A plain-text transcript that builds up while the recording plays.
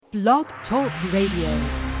Blog Talk Radio.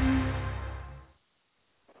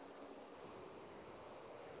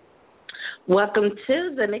 Welcome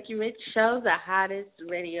to the Nikki Rich Show, the hottest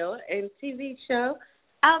radio and TV show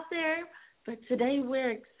out there. But today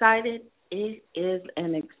we're excited. It is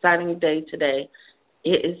an exciting day today.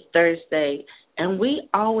 It is Thursday, and we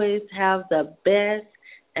always have the best.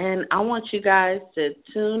 And I want you guys to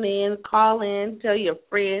tune in, call in, tell your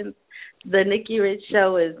friends the Nikki Rich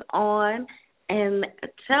Show is on, and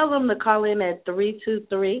tell them to call in at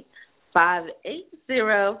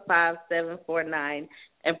 323-580-5749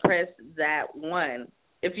 and press that 1.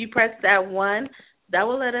 If you press that 1, that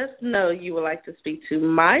will let us know you would like to speak to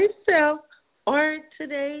myself or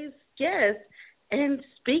today's guest. And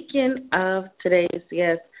speaking of today's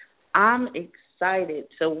guest, I'm excited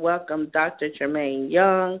to welcome Dr. Tremaine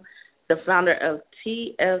Young, the founder of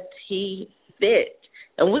TFTFit.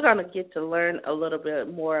 And we're going to get to learn a little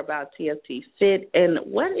bit more about TFTFit and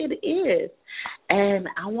what it is. And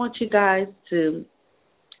I want you guys to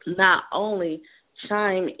not only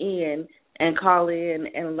chime in and call in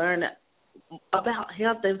and learn about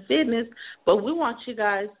health and fitness, but we want you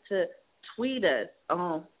guys to tweet us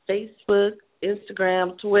on Facebook,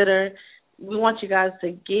 Instagram, Twitter. We want you guys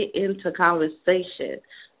to get into conversation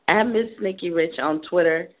at Miss Nikki Rich on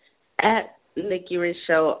Twitter, at Nikki Rich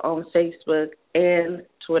Show on Facebook and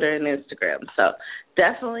Twitter and Instagram. So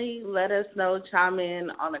definitely let us know, chime in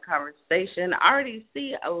on the conversation. I already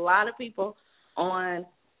see a lot of people on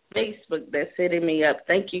Facebook that's hitting me up.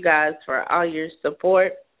 Thank you guys for all your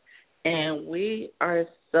support, and we are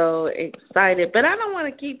so excited. But I don't want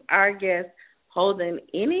to keep our guests holding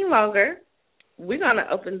any longer. We're going to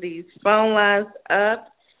open these phone lines up,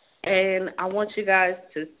 and I want you guys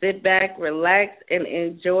to sit back, relax, and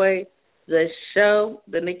enjoy the show,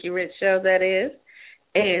 the Nikki Rich Show, that is.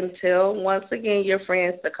 And tell, once again, your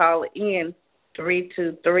friends to call in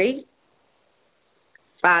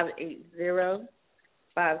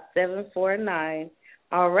 323-580-5749.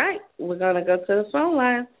 All right, we're going to go to the phone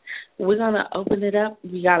lines. We're going to open it up.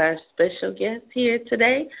 We got our special guest here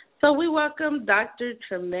today. So we welcome Dr.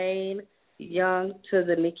 Tremaine Young to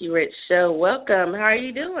the Nikki Rich Show. Welcome. How are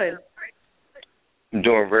you doing? I'm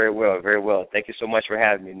doing very well, very well. Thank you so much for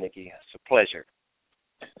having me, Nikki. It's a pleasure.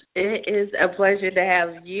 It is a pleasure to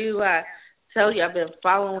have you. I tell you, I've been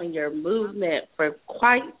following your movement for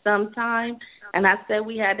quite some time, and I said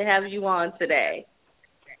we had to have you on today.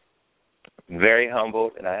 Very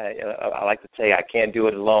humbled, and I like to say I can't do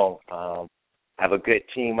it alone. I have a good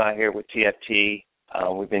team out here with TFT.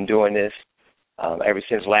 We've been doing this ever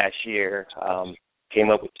since last year. Came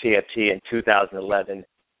up with TFT in 2011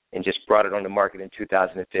 and just brought it on the market in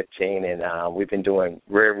 2015, and we've been doing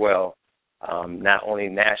very well, not only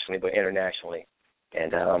nationally but internationally.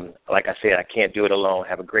 And like I said, I can't do it alone. I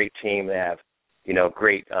have a great team. I have,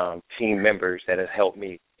 great team members that have helped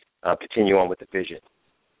me continue on with the vision.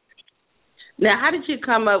 Now, how did you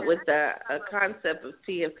come up with a concept of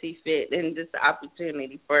TFTFit and this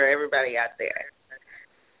opportunity for everybody out there?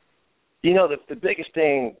 The biggest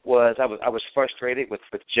thing was I was frustrated with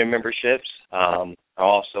gym memberships. I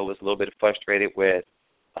also was a little bit frustrated with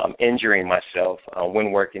injuring myself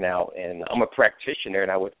when working out. And I'm a practitioner,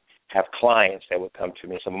 and I would have clients that would come to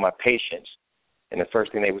me, some of my patients. And the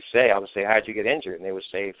first thing they would say, I would say, how'd you get injured? And they would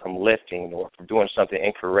say from lifting or from doing something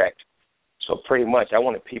incorrect. So pretty much I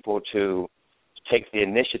wanted people to take the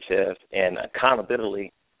initiative and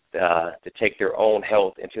accountability to take their own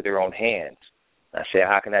health into their own hands. I said,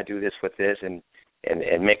 how can I do this with this and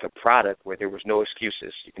make a product where there was no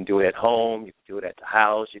excuses? You can do it at home. You can do it at the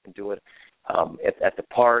house. You can do it at the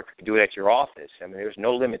park. You can do it at your office. I mean, there's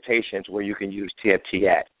no limitations where you can use TFT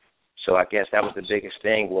at. So I guess that was the biggest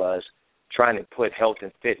thing, was trying to put health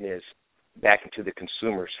and fitness back into the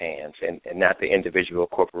consumer's hands and not the individual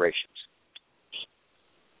corporations.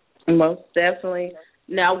 Most definitely.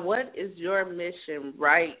 Now, what is your mission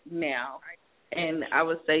right now? And I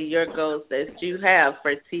would say your goals that you have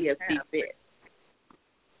for TFTFit.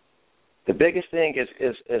 The biggest thing is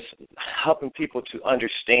helping people to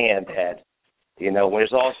understand that, when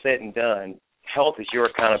it's all said and done, health is your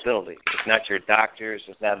accountability. It's not your doctor's.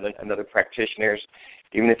 It's not another practitioner's.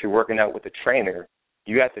 Even if you're working out with a trainer,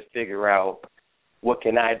 you have to figure out, what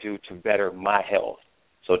can I do to better my health?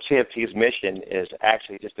 So TFT's mission is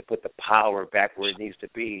actually just to put the power back where it needs to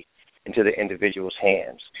be, into the individual's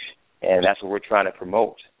hands. And that's what we're trying to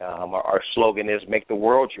promote. Our slogan is make the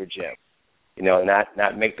world your gym.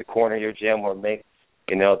 Not make the corner your gym or make,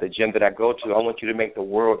 the gym that I go to. I want you to make the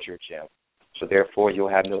world your gym. So therefore, you'll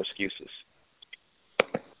have no excuses.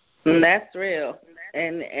 That's real.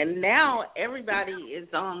 And now everybody is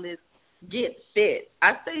on this get fit.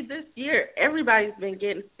 I say this year everybody's been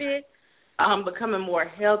getting fit, becoming more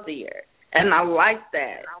healthier, and I like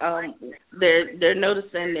that. They're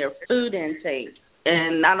noticing their food intake,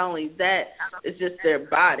 and not only that, it's just their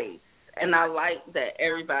body. And I like that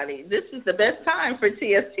everybody. This is the best time for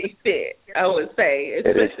TFT Fit, I would say,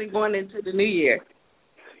 especially going into the new year.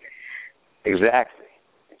 Exactly.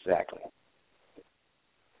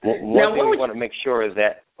 One thing we want to make sure is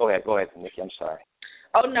that. Go ahead, Nikki. I'm sorry.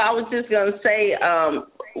 Oh no, I was just going to say,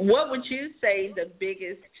 what would you say the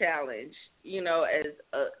biggest challenge, as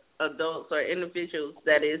adults or individuals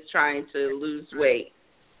that is trying to lose weight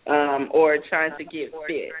or trying to get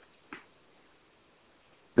fit?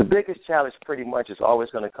 The biggest challenge pretty much is always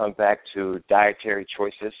going to come back to dietary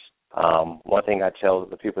choices. One thing I tell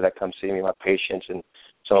the people that come see me, my patients and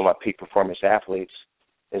some of my peak performance athletes,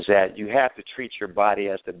 is that you have to treat your body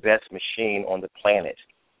as the best machine on the planet.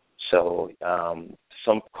 So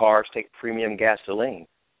some cars take premium gasoline.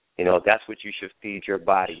 That's what you should feed your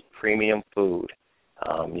body, premium food.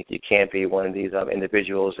 You can't be one of these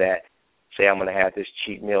individuals that say, I'm going to have this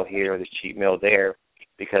cheat meal here or this cheat meal there,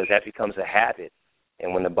 because that becomes a habit.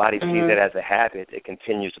 And when the body sees it as a habit, it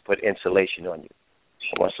continues to put insulation on you.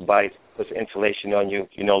 And once the body puts insulation on you,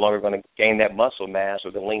 you're no longer going to gain that muscle mass or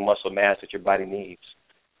the lean muscle mass that your body needs.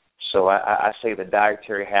 So I say the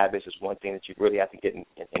dietary habits is one thing that you really have to get in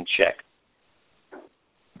check.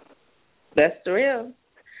 That's the real.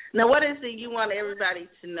 Now, what is it you want everybody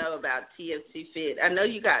to know about TFT Fit? I know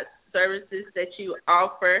you got services that you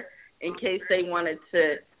offer in case they wanted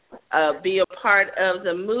to be a part of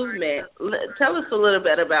the movement. Tell us a little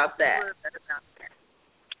bit about that.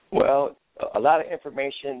 Well, a lot of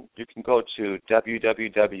information, you can go to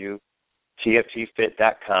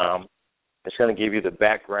www.tftfit.com. It's going to give you the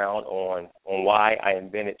background on why I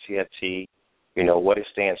invented TFT, what it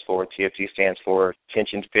stands for. TFT stands for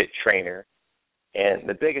Tension Fit Trainer. And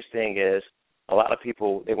the biggest thing is a lot of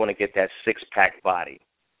people, they want to get that six-pack body.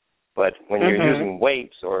 But when you're using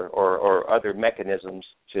weights or other mechanisms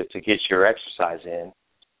to get your exercise in,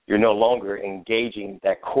 you're no longer engaging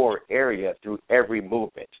that core area through every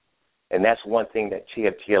movement. And that's one thing that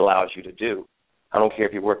TFT allows you to do. I don't care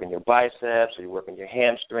if you're working your biceps or you're working your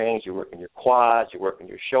hamstrings, you're working your quads, you're working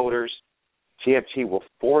your shoulders. TFT will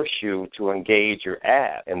force you to engage your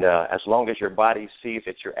abs. And as long as your body sees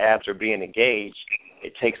that your abs are being engaged,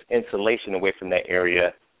 it takes insulation away from that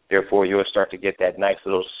area. Therefore, you'll start to get that nice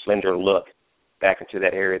little slender look back into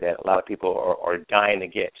that area that a lot of people are dying to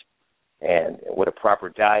get. And with a proper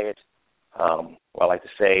diet, I like to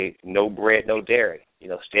say no bread, no dairy.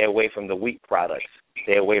 Stay away from the wheat products.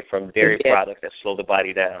 Stay away from dairy products that slow the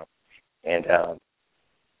body down. And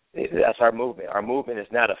that's our movement. Our movement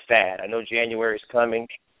is not a fad. I know January is coming,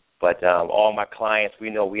 but all my clients, we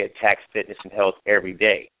know we attack fitness and health every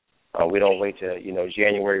day. We don't wait till,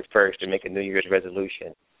 January 1st to make a New Year's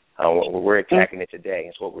resolution. We're attacking it today.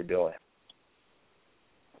 That's what we're doing.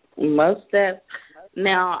 Most definitely.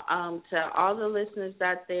 Now, to all the listeners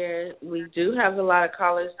out there, we do have a lot of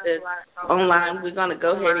callers that's online. We're going to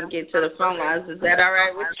go ahead and get to the phone lines. Is that all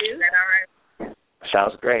right with you?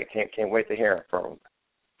 Sounds great. Can't wait to hear from them.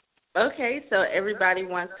 Okay, so everybody,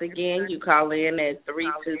 once again, you call in at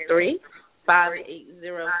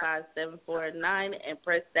 323-580-5749 and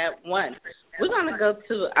press that 1. We're going to go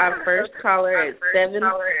to our first caller at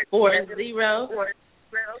 740-258.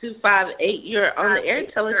 You're on the air.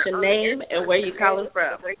 Tell us your name and where you're calling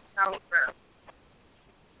from.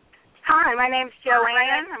 Hi, my name's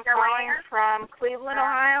Joanne. I'm calling from Cleveland,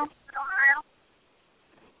 Ohio.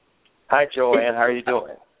 Hi, Joanne. How are you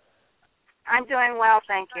doing? I'm doing well,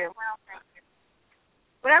 thank you.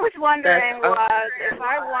 What I was wondering was if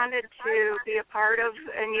I wanted to be a part of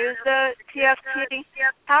and use the TFT,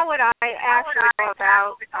 how would I actually go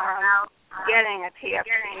about getting a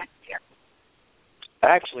TFT?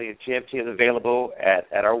 Actually, TFT is available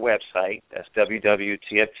at our website. That's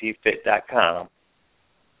www.tftfit.com.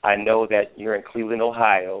 I know that you're in Cleveland,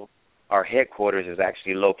 Ohio. Our headquarters is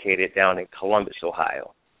actually located down in Columbus,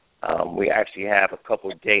 Ohio. We actually have a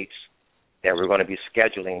couple of dates that we're going to be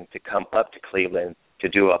scheduling to come up to Cleveland to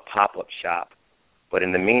do a pop-up shop. But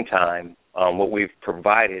in the meantime, what we've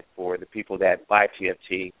provided for the people that buy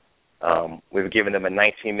TFT, we've given them a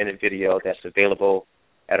 19-minute video that's available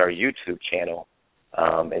at our YouTube channel.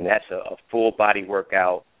 And that's a full body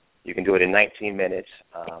workout. You can do it in 19 minutes.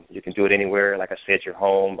 You can do it anywhere, like I said, your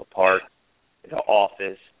home, a park, the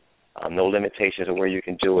office. No limitations of where you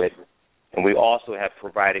can do it. And we also have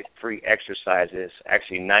provided free exercises.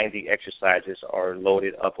 Actually, 90 exercises are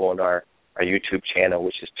loaded up on our YouTube channel,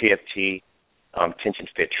 which is TFT Tension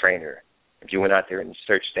Fit Trainer. If you went out there and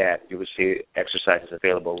searched that, you would see exercises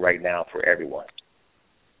available right now for everyone.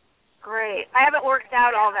 Great. I haven't worked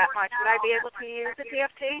out all that much. Would I be able to use the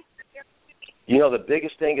TFT? You know, the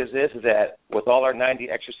biggest thing is that with all our 90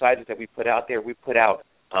 exercises that we put out there, we put out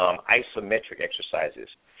isometric exercises.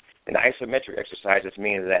 And isometric exercises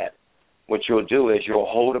mean that what you'll do is you'll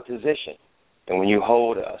hold a position. And when you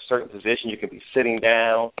hold a certain position, you can be sitting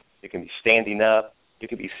down, you can be standing up, you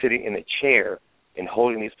can be sitting in a chair, and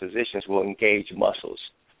holding these positions will engage muscles.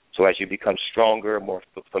 So as you become stronger, more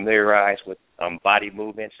familiarized with body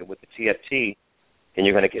movements and with the TFT, then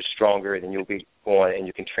you're going to get stronger, and then you'll be going and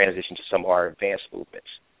you can transition to some of our advanced movements.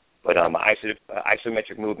 But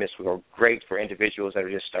isometric movements are great for individuals that are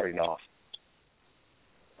just starting off.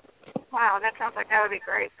 Wow, that sounds like that would be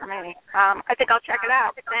great for me. I think I'll check it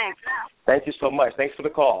out. Thanks. Thank you so much. Thanks for the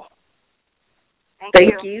call.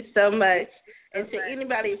 Thank you so much. And to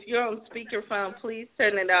anybody, if you're on speakerphone, please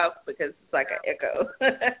turn it off because it's like an echo.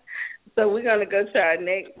 So we're going to go to our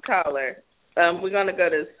next caller. We're going to go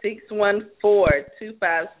to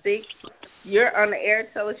 614-256. You're on the air.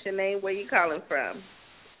 Tell us your name, where you calling from.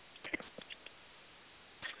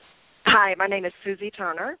 Hi, my name is Susie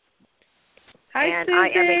Turner. Hi, and Susie. I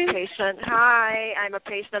am a patient. Hi, I'm a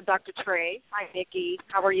patient of Dr. Trey. Hi, Nikki.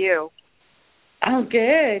 How are you? Oh,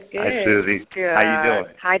 good. Hi, Susie. Good. How you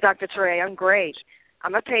doing? Hi, Dr. Trey. I'm great.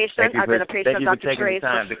 I'm a patient. I've been a patient of Dr. Trey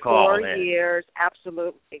for 4 years.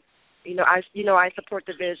 Absolutely. I support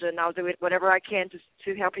the vision. I'll do it whatever I can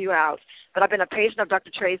to help you out. But I've been a patient of Dr.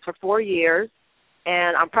 Trey's for 4 years,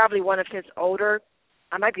 and I'm probably one of his older.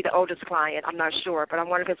 I might be the oldest client. I'm not sure, but I'm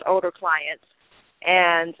one of his older clients.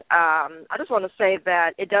 And I just want to say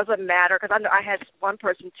that it doesn't matter, because I had one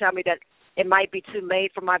person tell me that it might be too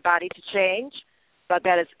late for my body to change, but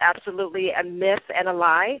that is absolutely a myth and a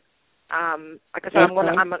lie. Like I said,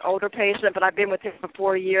 I'm an older patient, but I've been with him for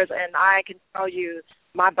 4 years, and I can tell you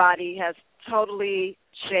my body has totally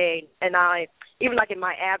changed. And even like in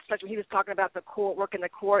my abs, like when he was talking about the core, work in the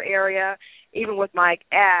core area, even with my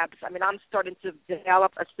abs, I mean, I'm starting to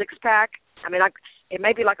develop a six-pack. I mean, it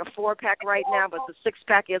may be like a 4-pack right now, but the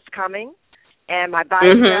 6-pack is coming. And my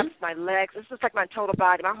biceps, my legs, it's just like my total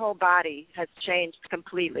body. My whole body has changed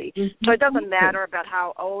completely. So it doesn't matter about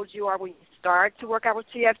how old you are when you start to work out with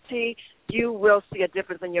TFT. You will see a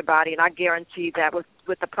difference in your body, and I guarantee that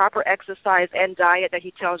with the proper exercise and diet that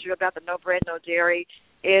he tells you about, the no bread, no dairy,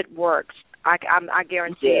 it works. I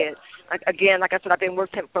guarantee it. Like I said, I've been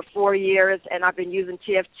with him for 4 years, and I've been using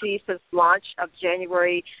TFT since launch of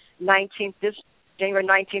January 19th this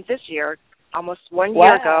year. Almost 1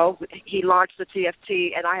 year ago, he launched the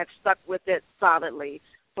TFT, and I have stuck with it solidly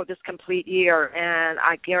for this complete year, and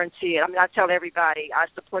I guarantee it. I mean, I tell everybody, I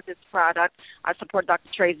support this product, I support Dr.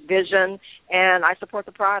 Trey's vision, and I support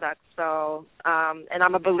the product. So, and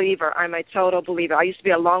I'm a believer. I'm a total believer. I used to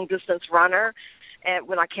be a long-distance runner, and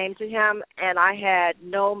when I came to him, and I had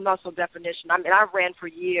no muscle definition. I mean, I ran for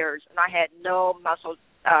years, and I had no muscle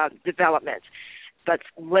development. But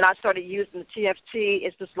when I started using the TFT,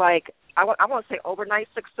 it's just like, I won't say overnight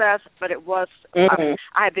success, but it was, I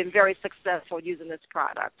have been very successful using this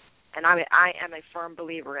product, and I am a firm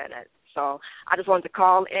believer in it. So I just wanted to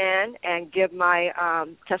call in and give my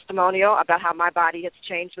testimonial about how my body has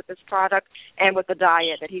changed with this product and with the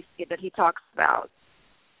diet that he talks about.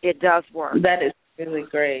 It does work. That is really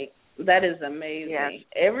great. That is amazing. Yes.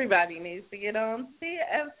 Everybody needs to get on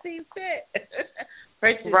TFTFit.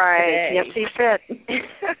 Right, TFTFit.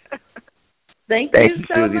 Thank you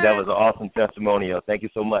so Susie. much. That was an awesome testimonial. Thank you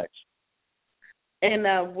so much. And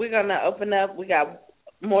we're going to open up. We got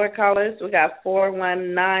more callers. We got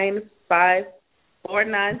 419-549.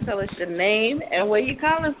 Tell us your name and where you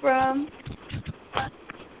calling from.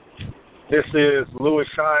 This is Louis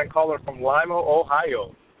Shine calling from Lima,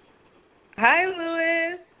 Ohio. Hi,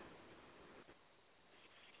 Louis.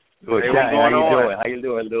 Louis Hey, Shine, how you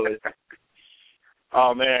doing, Louis?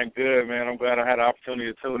 Oh, man, good, man. I'm glad I had the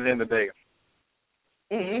opportunity to tune in today.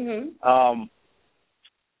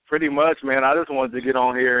 Pretty much, man, I just wanted to get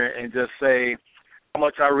on here and just say how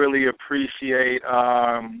much I really appreciate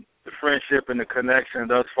the friendship and the connection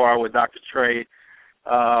thus far with Dr. Trey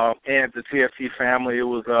and the TFT family. It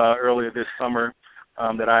was earlier this summer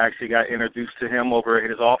that I actually got introduced to him over at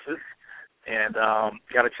his office and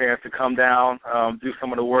got a chance to come down, do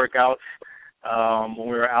some of the workouts when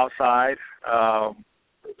we were outside.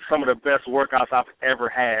 Some of the best workouts I've ever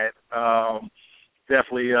had.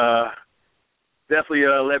 Definitely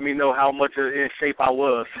let me know how much in shape I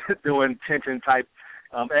was doing tension-type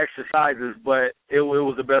exercises, but it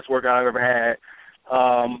was the best workout I've ever had.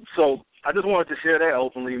 So I just wanted to share that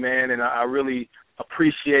openly, man, and I really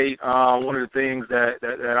appreciate one of the things that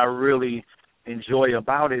I really enjoy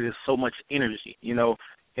about it is so much energy. You know,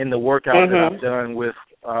 in the workouts that I've done with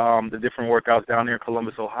the different workouts down there in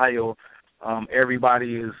Columbus, Ohio,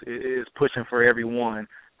 everybody is pushing for everyone.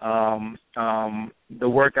 The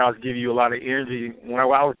workouts give you a lot of energy. When I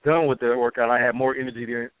was done with the workout, I had more energy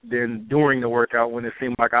than during the workout when it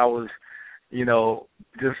seemed like I was,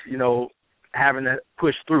 just, having to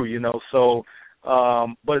push through, So,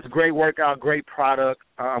 but it's a great workout, great product.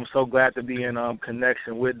 I'm so glad to be in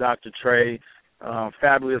connection with Dr. Trey,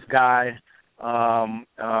 fabulous guy,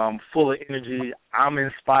 full of energy. I'm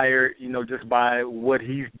inspired, just by what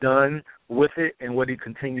he's done with it and what he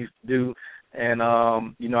continues to do. And,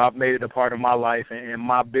 I've made it a part of my life and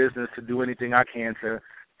my business to do anything I can to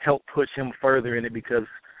help push him further in it because,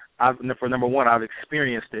 for number one, I've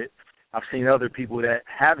experienced it. I've seen other people that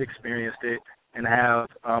have experienced it and have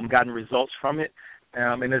gotten results from it,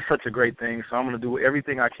 and it's such a great thing. So I'm going to do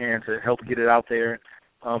everything I can to help get it out there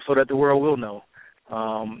so that the world will know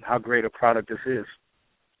how great a product this is.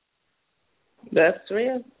 That's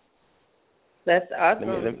real. That's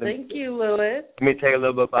awesome. Thank you, Louis. Let me tell you a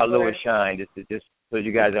little bit about Louis Shine, just so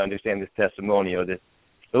you guys understand this testimonial.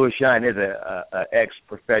 Louis Shine is a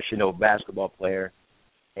ex-professional basketball player,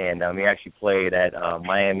 and he actually played at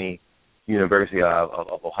Miami University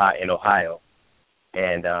of Ohio in Ohio,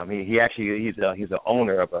 and he's the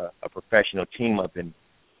owner of a professional team up in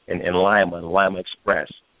Lima, the Lima Express.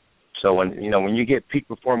 So when you get peak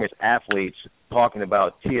performance athletes talking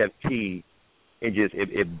about TFT,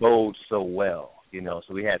 it bodes so well,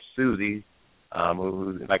 So we had Susie,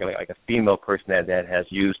 who's like a female person that has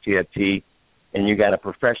used TFT, and you got a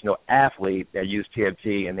professional athlete that used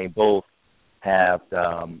TFT, and they both have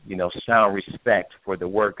sound respect for the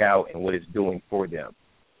workout and what it's doing for them.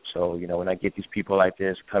 So when I get these people like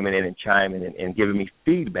this coming in and chiming and giving me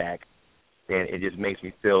feedback, then it just makes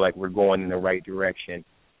me feel like we're going in the right direction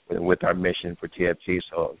with our mission for TFT.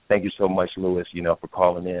 So thank you so much, Louis, for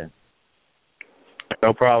calling in.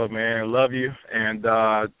 No problem, man. Love you, and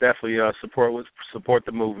definitely support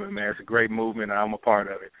the movement, man. It's a great movement, and I'm a part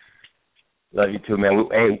of it. Love you too, man.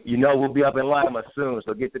 We'll be up in Lima soon,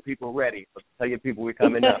 so get the people ready. So tell your people we're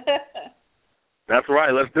coming up. That's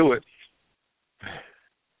right. Let's do it.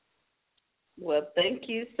 Well, thank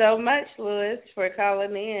you so much, Louis, for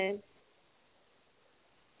calling in.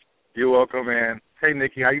 You're welcome, man. Hey,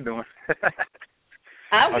 Nikki, how you doing?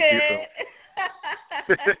 I'm good.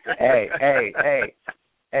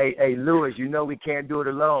 Hey, Louis, we can't do it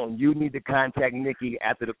alone. You need to contact Nikki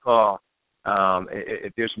after the call.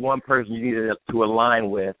 If there's one person you need to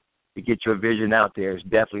align with to get your vision out there, it's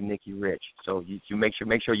definitely Nikki Rich. So you make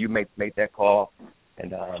sure you make that call,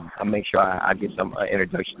 and I'll make sure I get some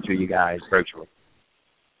introduction to you guys virtually.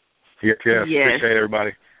 Yes. Appreciate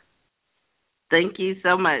everybody. Thank you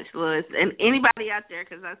so much, Louis. And anybody out there,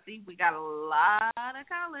 because I see we got a lot of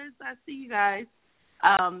callers. I see you guys.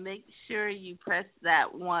 Make sure you press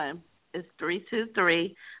that 1. It's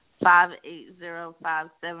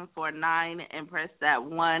 323-580-5749 and press that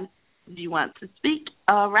 1 if you want to speak.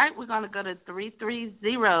 All right, we're going to go to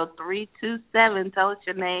 330-327. Tell us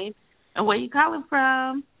your name and where you calling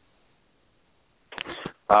from.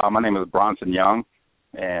 My name is Bronson Young,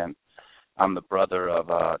 and I'm the brother of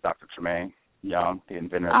Dr. Tremaine Young, the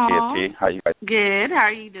inventor of TFT. How you guys? Good. How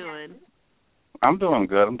are you doing? I'm doing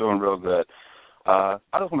good. I'm doing real good. I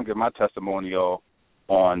just want to give my testimonial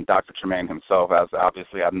on Dr. Tremaine himself, as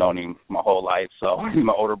obviously I've known him my whole life. So he's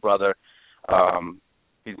my older brother.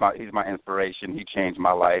 He's my inspiration. He changed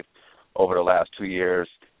my life over the last 2 years.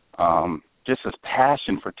 Just his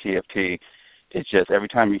passion for TFT, it's just every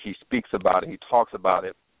time he speaks about it, he talks about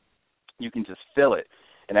it, you can just feel it.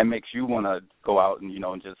 And that makes you want to go out and,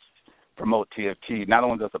 and just promote TFT. Not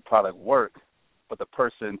only does the product work, but the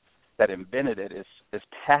person that invented it is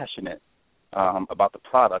passionate about the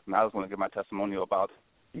product. And I just want to give my testimonial about,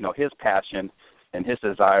 his passion and his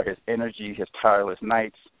desire, his energy, his tireless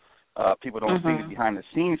nights. People don't see the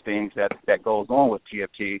behind-the-scenes things that goes on with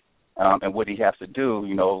TFT and what he has to do,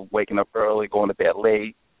 waking up early, going to bed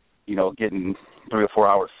late, getting 3 or 4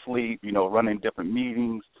 hours sleep, running different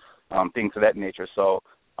meetings, things of that nature. So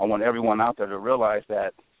I want everyone out there to realize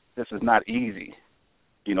that this is not easy.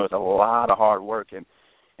 It's a lot of hard work.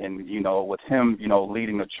 And with him,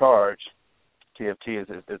 leading the charge, TFT is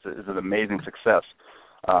an amazing success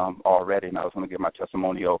already. And I just want to give my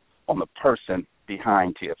testimonial on the person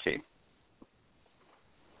behind TFT.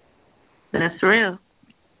 That's real.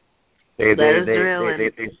 They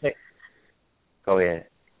say, go ahead.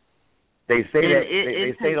 They say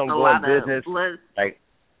they say don't go in business. Like,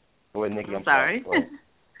 go ahead, Nikki. I'm sorry.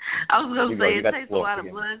 I was going to say, it takes a lot of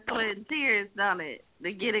blood, sweat, and tears, don't it,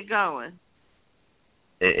 to get it going?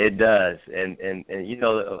 It does. And you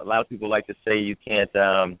know, a lot of people like to say you can't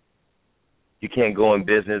go in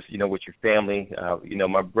business, you know, with your family. You know,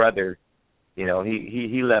 my brother, you know,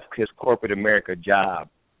 he left his corporate America job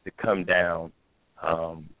to come down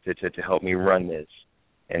to help me run this.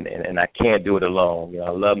 And I can't do it alone. You know,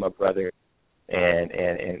 I love my brother. And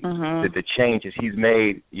the changes he's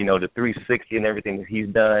made, you know, the 360 and everything that he's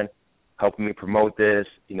done, helping me promote this,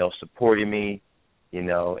 you know, supporting me, you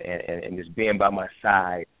know, and just being by my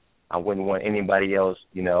side. I wouldn't want anybody else,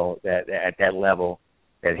 you know, that at that level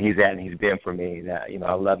that he's at and he's been for me. That, you know,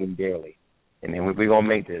 I love him dearly. And then we're going to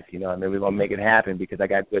make this, you know, I mean, we're going to make it happen because I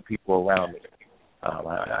got good people around me.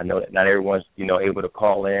 I know that not everyone's, you know, able to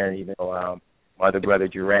call in. You know, my other brother,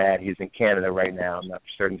 Gerard, he's in Canada right now. I'm not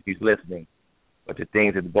certain if he's listening. But the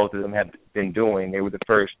things that both of them have been doing, they were the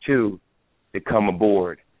first two to come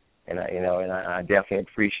aboard. And I definitely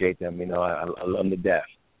appreciate them. You know, I love them to death.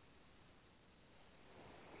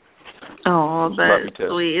 Oh, that's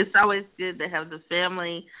sweet. It's always good to have the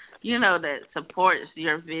family, you know, that supports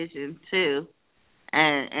your vision too,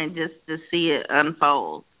 and just to see it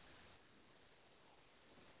unfold.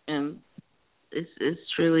 And it's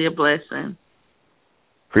truly a blessing.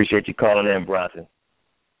 Appreciate you calling in, Bronson.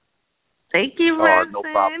 Thank you, Bronson. No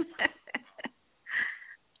problem.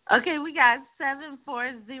 Okay, we got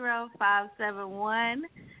 740-571.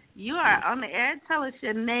 You are on the air. Tell us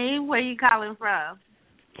your name. Where you calling from?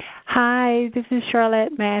 Hi, this is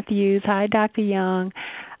Charlotte Matthews. Hi, Dr. Young.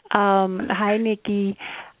 Hi, Nikki.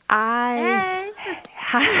 Hey.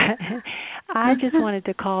 I just wanted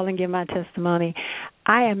to call and give my testimony.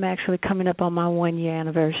 I am actually coming up on my 1-year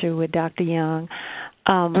anniversary with Dr. Young.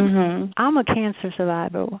 I'm a cancer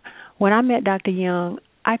survivor. When I met Dr. Young,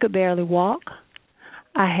 I could barely walk.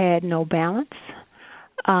 I had no balance.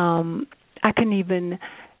 I couldn't even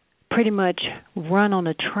pretty much run on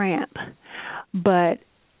a tramp. But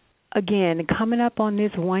again, coming up on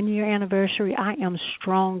this 1-year anniversary, I am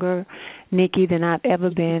stronger, Nikki, than I've ever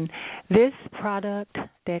been. This product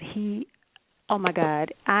that oh my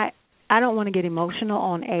God, I don't want to get emotional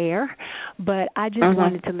on air, but I just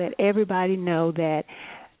wanted to let everybody know that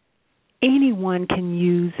anyone can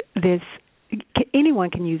use this. Anyone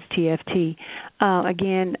can use TFT.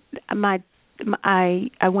 Again, I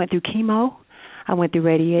went through chemo. I went through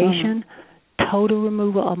radiation, total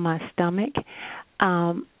removal of my stomach.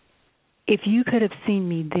 If you could have seen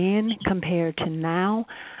me then compared to now,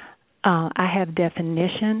 I have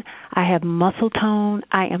definition. I have muscle tone.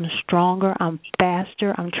 I am stronger. I'm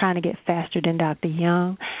faster. I'm trying to get faster than Dr.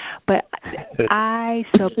 Young. But I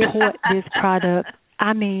support this product.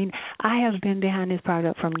 I mean, I have been behind this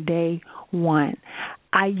product from day one.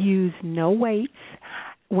 I use no weights.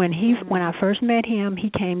 When I first met him, he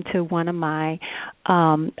came to one of my,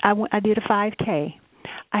 I did a 5K.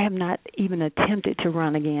 I have not even attempted to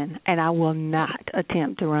run again, and I will not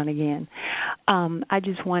attempt to run again. I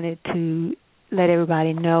just wanted to let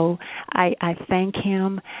everybody know I thank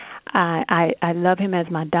him. I love him as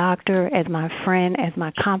my doctor, as my friend, as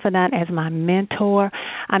my confidant, as my mentor.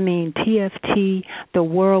 I mean, TFT, the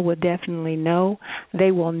world will definitely know.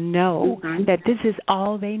 They will know that this is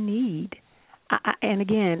all they need. And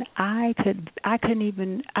again, I could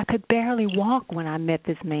barely walk when I met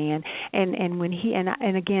this man, and when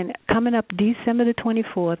and again, coming up December the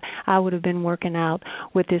 24th, I would have been working out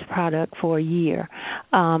with this product for a year,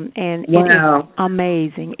 and wow. It is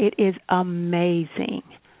amazing. It is amazing.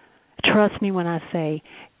 Trust me when I say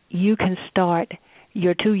you can start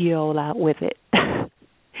your 2-year-old out with it.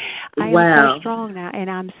 I am so strong now, and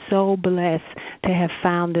I'm so blessed to have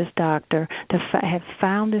found this doctor, to have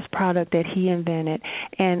found this product that he invented.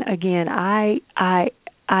 And again, I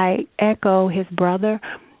echo his brother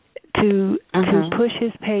to push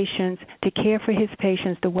his patients, to care for his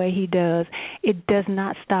patients the way he does. It does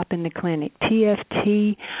not stop in the clinic.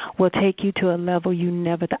 TFT will take you to a level you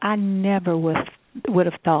never I never would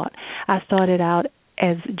have thought. I started out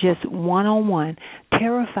as just one-on-one,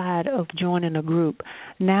 terrified of joining a group.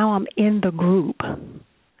 Now I'm in the group,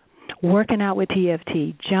 working out with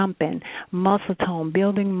TFT, jumping, muscle tone,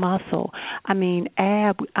 building muscle. I mean,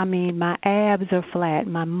 my abs are flat.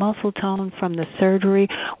 My muscle tone from the surgery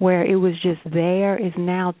where it was just there is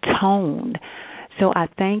now toned. So I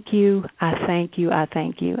thank you, I thank you, I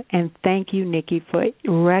thank you. And thank you, Nikki, for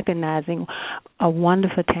recognizing a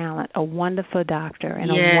wonderful talent, a wonderful doctor, and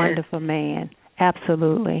a wonderful man.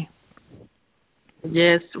 Absolutely.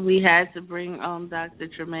 Yes, we had to bring on Dr.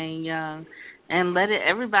 Tremaine Young and let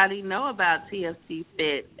everybody know about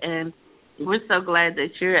TFTFit. And we're so glad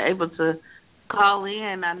that you're able to call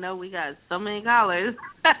in. I know we got so many callers.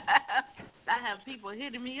 I have people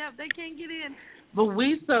hitting me up. They can't get in. But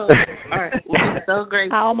we're so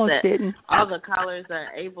grateful I almost that didn't. all the callers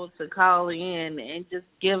are able to call in and just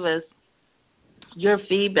give us your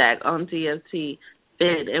feedback on TFT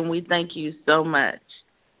Fit, and we thank you so much.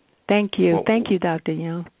 Thank you. Thank you, Dr.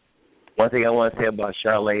 Young. One thing I want to say about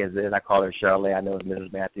Charlotte is this. I call her Charlotte. I know it's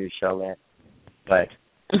Mrs. Matthews, Charlotte. But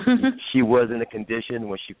she was in a condition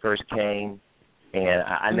when she first came, and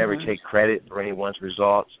I never take credit for anyone's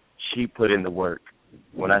results. She put in the work.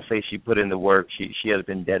 When I say she put in the work, she has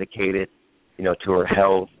been dedicated, to her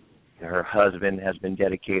health. Her husband has been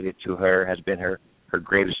dedicated to her, has been her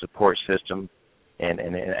greatest support system,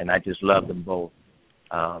 and I just love them both.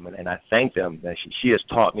 And I thank them. That she has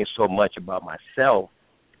taught me so much about myself,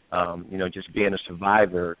 just being a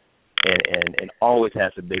survivor, and always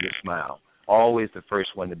has the biggest smile, always the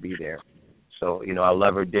first one to be there. So, I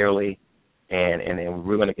love her dearly, and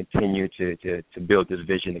we're going to continue to build this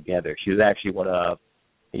vision together. She was actually one of,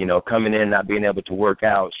 coming in, not being able to work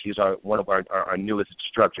out. She's one of our newest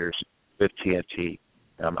instructors with TFT.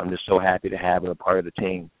 I'm just so happy to have her a part of the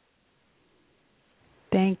team.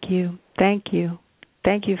 Thank you. Thank you.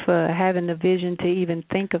 Thank you for having the vision to even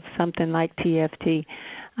think of something like TFT.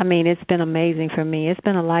 I mean, it's been amazing for me. It's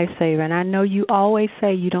been a lifesaver. And I know you always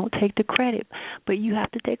say you don't take the credit, but you have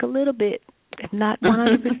to take a little bit, if not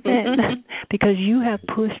 100%, because you have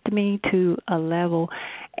pushed me to a level.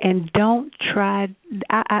 And don't try,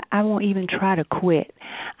 I won't even try to quit.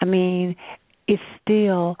 I mean, it's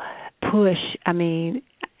still push. I mean,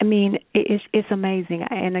 it's amazing.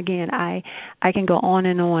 And again, I can go on,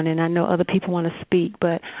 and I know other people want to speak,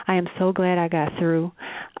 but I am so glad I got through.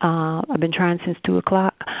 I've been trying since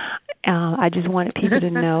 2:00. I just wanted people to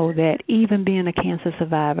know that even being a cancer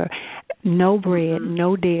survivor, no bread,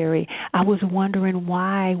 no dairy, I was wondering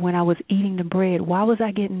why when I was eating the bread, why was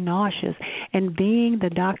I getting nauseous? And being the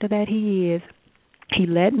doctor that he is, he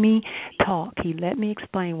let me talk. He let me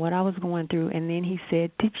explain what I was going through, and then he said,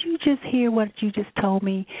 "Did you just hear what you just told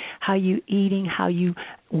me? How you eating, how you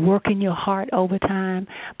working your heart overtime?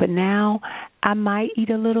 But now I might eat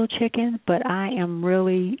a little chicken, but I am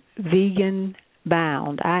really vegan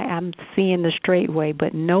bound. I'm seeing the straight way,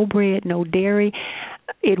 but no bread, no dairy.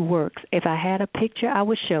 It works. If I had a picture, I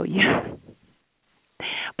would show you."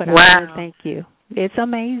 But I want to thank you. It's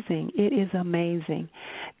amazing. It is amazing.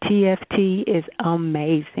 TFT is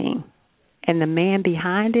amazing. And the man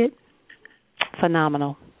behind it,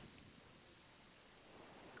 phenomenal.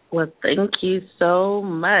 Well, thank you so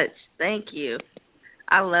much. Thank you.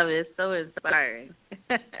 I love it. It's so inspiring.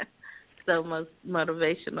 So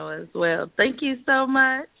motivational as well. Thank you so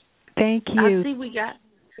much. Thank you. I see we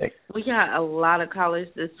got a lot of callers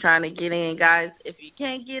that's trying to get in. Guys, if you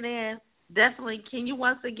can't get in, definitely, can you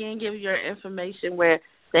once again give your information where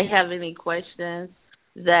they have any questions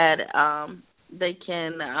that they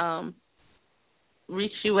can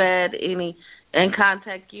reach you at and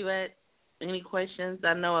contact you at? Any questions?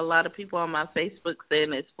 I know a lot of people on my Facebook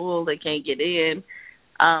saying it's full, they can't get in.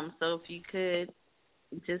 So if you could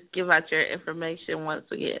just give out your information once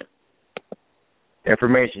again.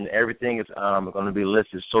 Information, everything is going to be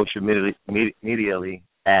listed social medially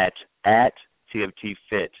at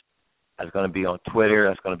TFTFit. That's going to be on Twitter.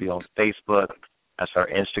 That's going to be on Facebook. That's our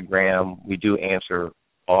Instagram. We do answer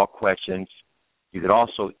all questions. You could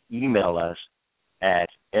also email us at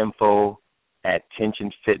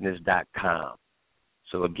info@tensionfitness.com.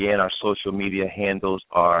 So, again, our social media handles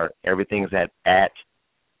are everything is at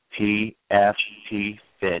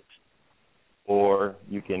TFTFit, or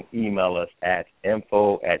you can email us at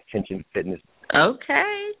info@tensionfitness.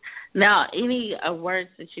 Okay. Now, any words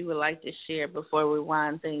that you would like to share before we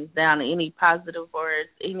wind things down? Any positive words,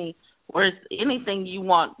 anything you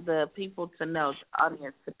want the people to know, the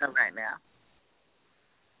audience to know right now?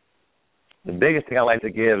 The biggest thing I like to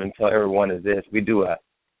give and tell everyone is this. We do a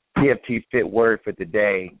TFT Fit word for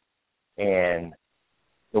today, and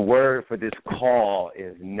the word for this call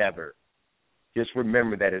is never. Just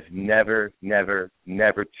remember that it's never, never,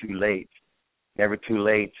 never too late. Never too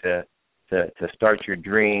late to start your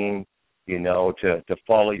dream, to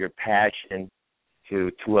follow your passion, to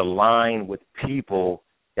align with people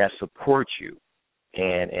that support you.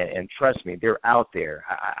 And trust me, they're out there.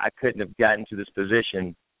 I couldn't have gotten to this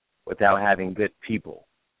position without having good people.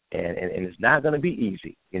 And it's not going to be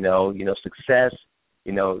easy. Success,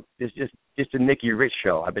 it's just a Nikki Rich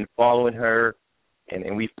show. I've been following her,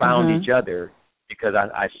 and we found each other because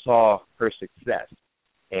I saw her success.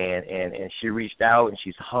 And she reached out, and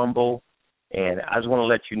she's humble. And I just want to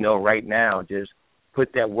let you know right now, just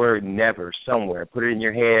put that word never somewhere. Put it in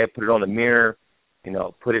your head, put it on the mirror,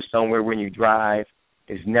 put it somewhere when you drive.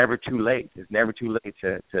 it's never too late. It's never too late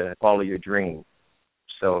to follow your dream.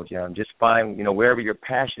 So just find, wherever you're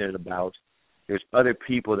passionate about, there's other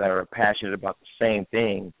people that are passionate about the same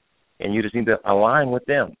thing, and you just need to align with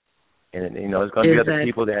them. And, there's going to be other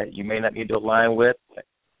people that you may not need to align with.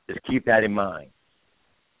 Just keep that in mind.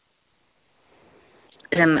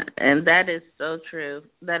 And that is so true.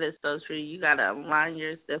 That is so true. You got to align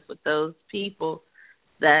yourself with those people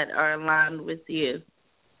that are aligned with you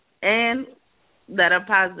and that are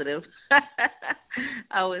positive.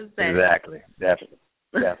 I would say. Exactly. Definitely.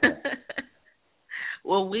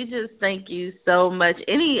 Well, we just thank you so much.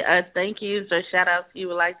 Any thank yous or shout-outs you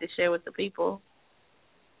would like to share with the people?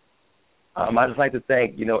 I'd just like to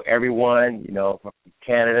thank, everyone, from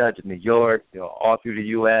Canada to New York, all through the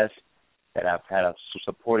U.S. that I've had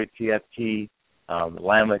supported TFT,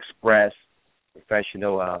 Lima Express,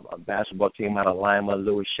 professional basketball team out of Lima,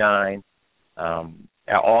 Louis Shine,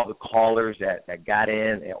 all the callers that got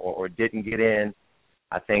in or didn't get in.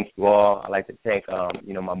 I thank you all. I'd like to thank,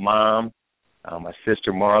 my mom, my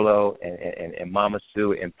sister Marlo, and Mama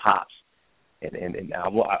Sue and Pops. And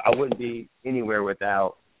I wouldn't be anywhere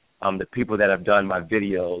without the people that have done my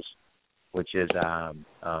videos, which is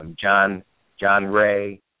John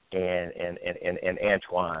Ray and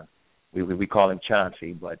Antoine. We call him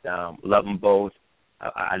Chauncey, but love them both.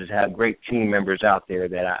 I just have great team members out there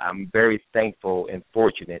that I'm very thankful and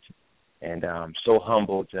fortunate, and so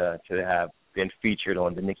humbled to have been featured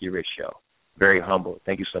on the Nikki Rich Show. Very humbled.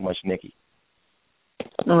 Thank you so much, Nikki.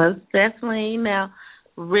 Well, definitely. Now,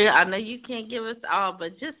 I know you can't give us all,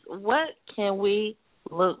 but just what can we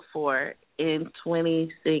look for in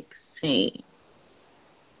 2016?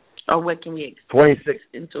 Or what can we expect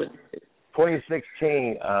in 2016?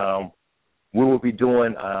 2016, we will be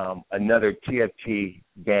doing another TFT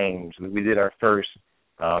Games. We did our first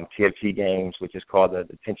TFT Games, which is called the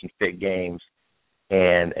TFTFit Games,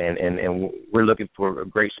 and we're looking for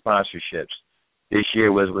great sponsorships. This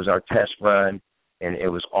year was our test run, and it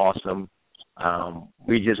was awesome.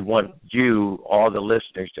 We just want you, all the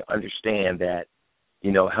listeners, to understand that,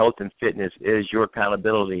 health and fitness is your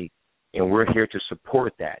accountability, and we're here to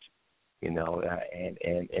support that,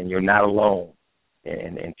 and you're not alone,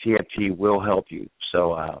 and TFT will help you.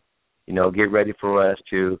 So, get ready for us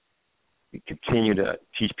to continue to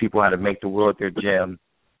teach people how to make the world their gym,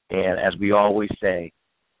 and as we always say,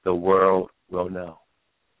 the world will know.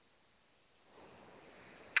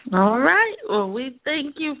 All right. Well, we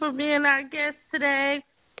thank you for being our guest today.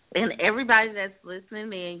 And everybody that's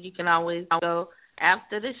listening in, you can always go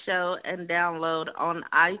after the show and download on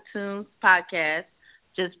iTunes podcast.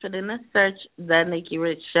 Just put in the search, The Nikki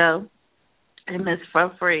Rich Show, and it's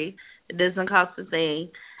for free. It doesn't cost a thing.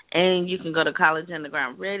 And you can go to College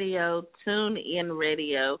Underground Radio, Tune In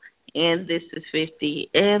Radio, and This Is 50,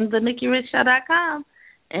 and theNikkiRichShow.com.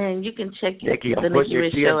 And you can check Nikki, the I'm Nikki putting your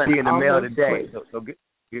Rich Show TFT in the mail today, so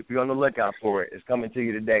be on the lookout for it. It's coming to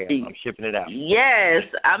you today. I'm shipping it out. Yes,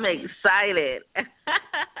 I'm excited.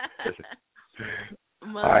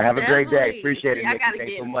 All right, have a great day. Appreciate it, Nikki.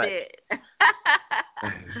 Thanks so much.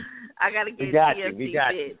 I got to get TFT We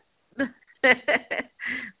got you.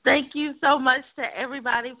 Thank you so much to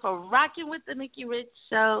everybody for rocking with the Nikki Rich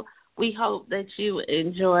Show. We hope that you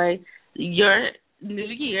enjoy your new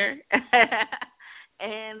year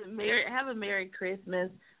and have a Merry Christmas.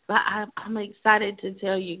 But I'm excited to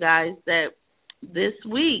tell you guys that this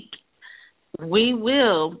week we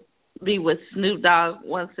will be with Snoop Dogg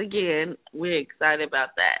once again. We're excited about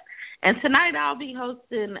that. And tonight I'll be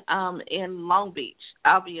hosting in Long Beach.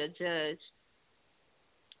 I'll be a judge,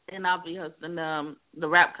 and I'll be hosting the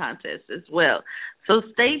rap contest as well. So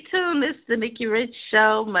stay tuned. This is the Nikki Rich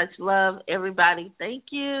Show. Much love, everybody. Thank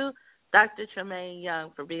you, Dr. Tremaine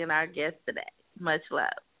Young, for being our guest today. Much love.